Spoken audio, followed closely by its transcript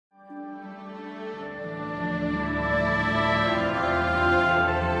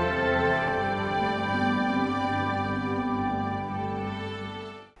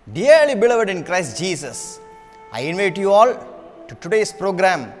Dearly beloved in Christ Jesus, I invite you all to today's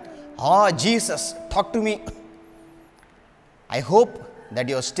program. Jesus, talk to me. I hope that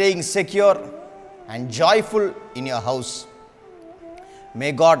you are staying secure and joyful in your house.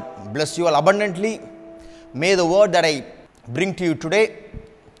 May God bless you all abundantly. May the word that I bring to you today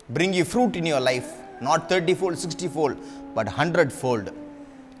bring you fruit in your life, not 30-fold, 60-fold, but 100-fold.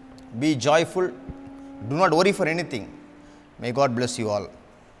 Be joyful. Do not worry for anything. May God bless you all.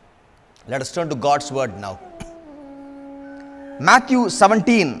 Let us turn to God's word now. Matthew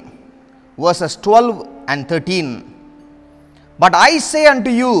 17, verses 12 and 13. But I say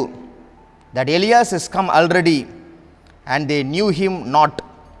unto you that Elias is come already, and they knew him not,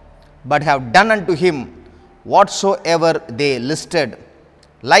 but have done unto him whatsoever they listed.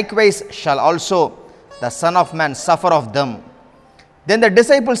 Likewise shall also the Son of Man suffer of them. Then the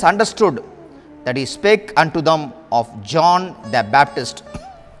disciples understood that he spake unto them of John the Baptist.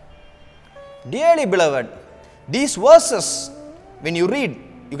 Dearly beloved, these verses, when you read,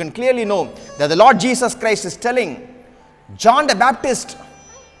 you can clearly know that the Lord Jesus Christ is telling John the Baptist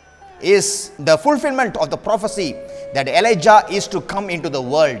is the fulfillment of the prophecy that Elijah is to come into the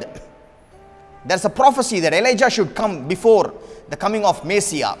world. There's a prophecy that Elijah should come before the coming of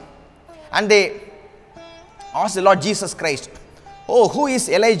Messiah. And they asked the Lord Jesus Christ, "Oh, who is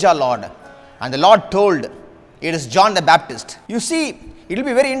Elijah, Lord?" And the Lord told, "It is John the Baptist." You see, it will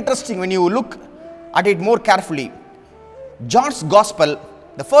be very interesting when you look at it more carefully. John's Gospel,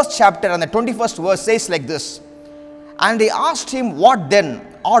 the first chapter and the 21st verse says like this, "And they asked him, What then?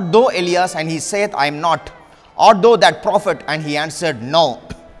 Art thou Elias? And he saith, I am not. Art thou that prophet? And he answered, No."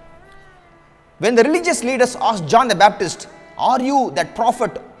 When the religious leaders asked John the Baptist, "Are you that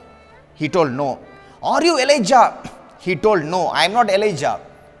prophet?" He told, "No." "Are you Elijah?" He told, "No, I am not Elijah."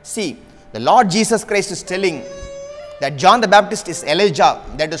 See, the Lord Jesus Christ is telling that John the Baptist is Elijah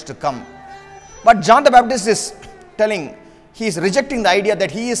that is to come. But John the Baptist is telling, he is rejecting the idea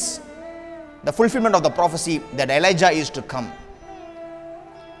that he is the fulfillment of the prophecy that Elijah is to come.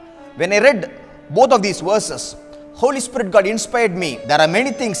 When I read both of these verses, Holy Spirit God inspired me. There are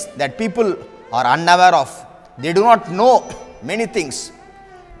many things that people are unaware of. They do not know many things.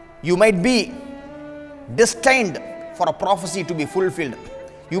 You might be destined for a prophecy to be fulfilled.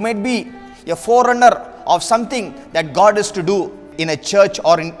 You might be a forerunner of something that God is to do in a church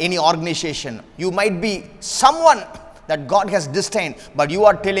or in any organization. You might be someone that God has destined, but you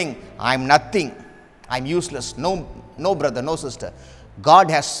are telling, "I am nothing. I am useless." No, brother, no sister.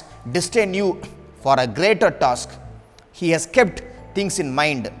 God has destined you for a greater task. He has kept things in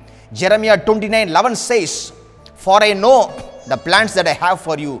mind. Jeremiah 29:11 says, "For I know the plans that I have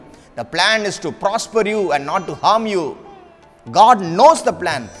for you. The plan is to prosper you and not to harm you." God knows the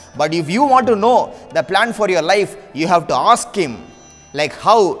plan, but if you want to know the plan for your life, you have to ask him, like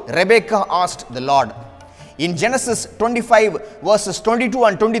how Rebecca asked the Lord. In Genesis 25 verses 22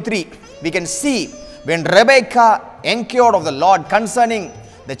 and 23, we can see when Rebecca inquired of the Lord concerning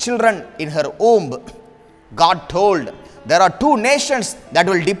the children in her womb, God told, "There are two nations that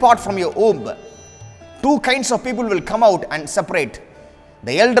will depart from your womb. Two kinds of people will come out and separate.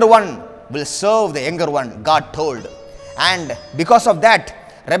 The elder one will serve the younger one," God told. And because of that,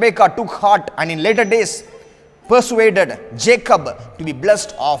 Rebecca took heart and in later days persuaded Jacob to be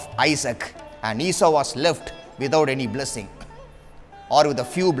blessed of Isaac. And Esau was left without any blessing, or with a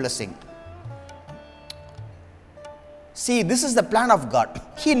few blessing. See, this is the plan of God.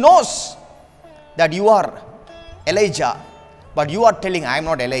 He knows that you are Elijah, but you are telling, "I am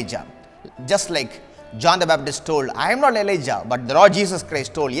not Elijah." Just like John the Baptist told, "I am not Elijah," but the Lord Jesus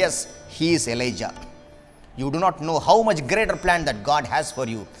Christ told, "Yes, he is Elijah." You do not know how much greater plan that God has for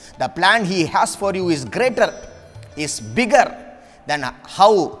you. The plan he has for you is greater, is bigger than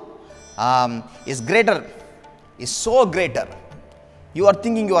how is so greater. You are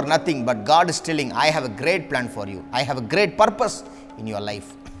thinking you are nothing, but God is telling, "I have a great plan for you. I have a great purpose in your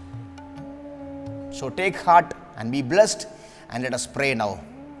life." So take heart and be blessed, and let us pray now.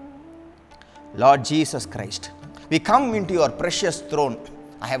 Lord Jesus Christ, we come into your precious throne.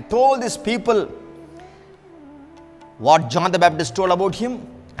 I have told these people what John the Baptist told about him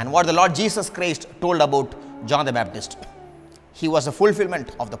and what the Lord Jesus Christ told about John the Baptist. He was a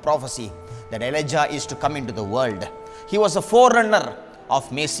fulfillment of the prophecy that Elijah is to come into the world. He was a forerunner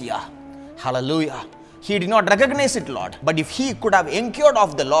of Messiah. Hallelujah. He did not recognize it, Lord. But if he could have inquired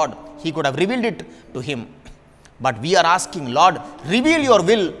of the Lord, he could have revealed it to him. But we are asking, Lord, reveal your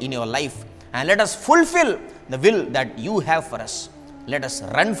will in your life and let us fulfill the will that you have for us. Let us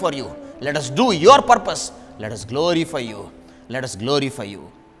run for you. Let us do your purpose. Let us glorify you. Let us glorify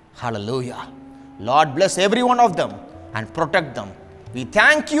you. Hallelujah. Lord, bless every one of them and protect them. We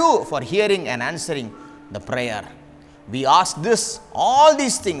thank you for hearing and answering the prayer. We ask this, all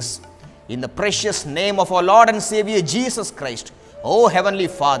these things, in the precious name of our Lord and Savior Jesus Christ. O Heavenly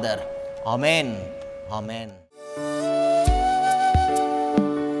Father. Amen. Amen.